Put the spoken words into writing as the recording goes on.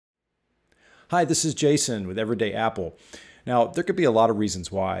Hi, this is Jason with Everyday Apple. Now, there could be a lot of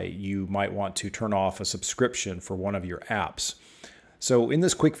reasons why you might want to turn off a subscription for one of your apps. So in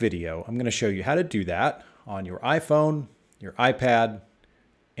this quick video, I'm going to show you how to do that on your iPhone, your iPad,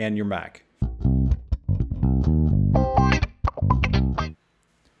 and your Mac.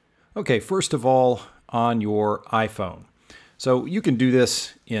 Okay, first of all, on your iPhone. So you can do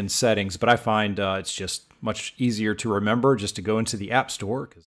this in settings, but I find it's just much easier to remember just to go into the App Store.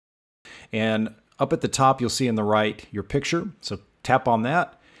 And up at the top, you'll see in the right your picture. So tap on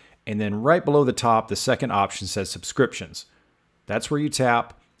that. And then right below the top, the second option says subscriptions. That's where you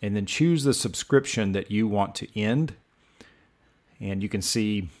tap and then choose the subscription that you want to end. And you can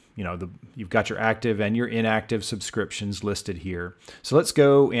see, you've got your active and your inactive subscriptions listed here. So let's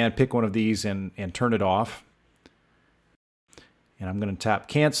go and pick one of these and turn it off. And I'm going to tap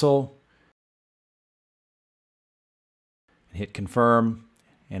cancel and hit confirm.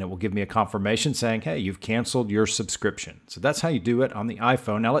 And it will give me a confirmation saying, hey, you've canceled your subscription. So that's how you do it on the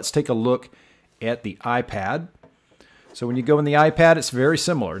iPhone. Now let's take a look at the iPad. So when you go in the iPad, it's very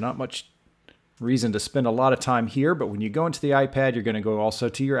similar. Not much reason to spend a lot of time here, but when you go into the iPad, you're going to go also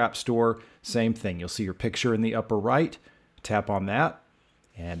to your App Store. Same thing. You'll see your picture in the upper right. Tap on that.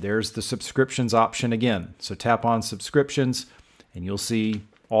 And there's the subscriptions option again. So tap on subscriptions, and you'll see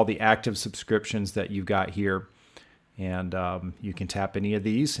all the active subscriptions that you've got here. And you can tap any of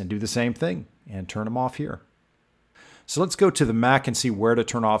these and do the same thing and turn them off here. So let's go to the Mac and see where to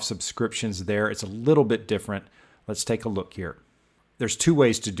turn off subscriptions there. It's a little bit different. Let's take a look here. There's two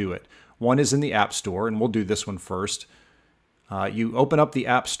ways to do it. One is in the App Store, and we'll do this one first. You open up the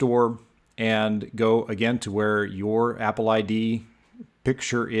App Store and go again to where your Apple ID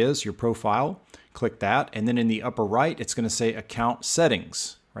picture is, your profile. Click that, and then in the upper right, it's going to say Account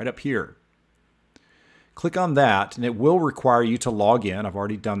Settings right up here. Click on that, and it will require you to log in. I've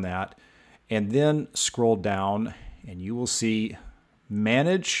already done that. And then scroll down, and you will see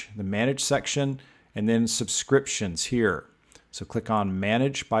Manage, the Manage section, and then Subscriptions here. So click on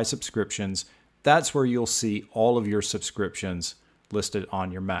Manage by Subscriptions. That's where you'll see all of your subscriptions listed on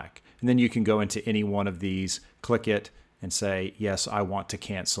your Mac. And then you can go into any one of these, click it, and say, yes, I want to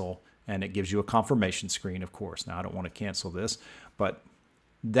cancel. And it gives you a confirmation screen, of course. Now, I don't want to cancel this, but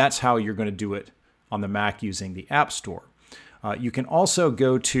that's how you're going to do it on the Mac using the App Store. You can also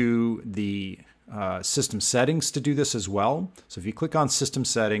go to the System Settings to do this as well. So if you click on System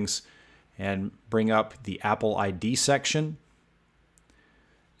Settings and bring up the Apple ID section,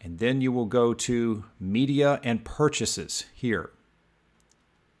 and then you will go to Media and Purchases here.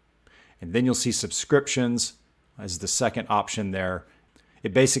 And then you'll see Subscriptions as the second option there.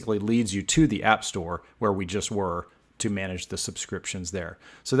 It basically leads you to the App Store where we just were to manage the subscriptions there.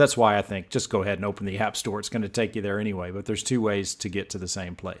 So that's why I think just go ahead and open the App Store. It's going to take you there anyway, but there's two ways to get to the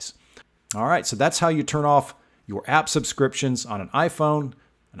same place. All right, so that's how you turn off your app subscriptions on an iPhone,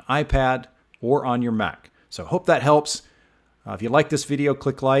 an iPad, or on your Mac. So hope that helps. If you like this video,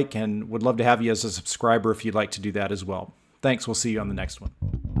 click like, and would love to have you as a subscriber if you'd like to do that as well. Thanks. We'll see you on the next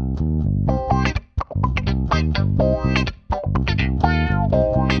one.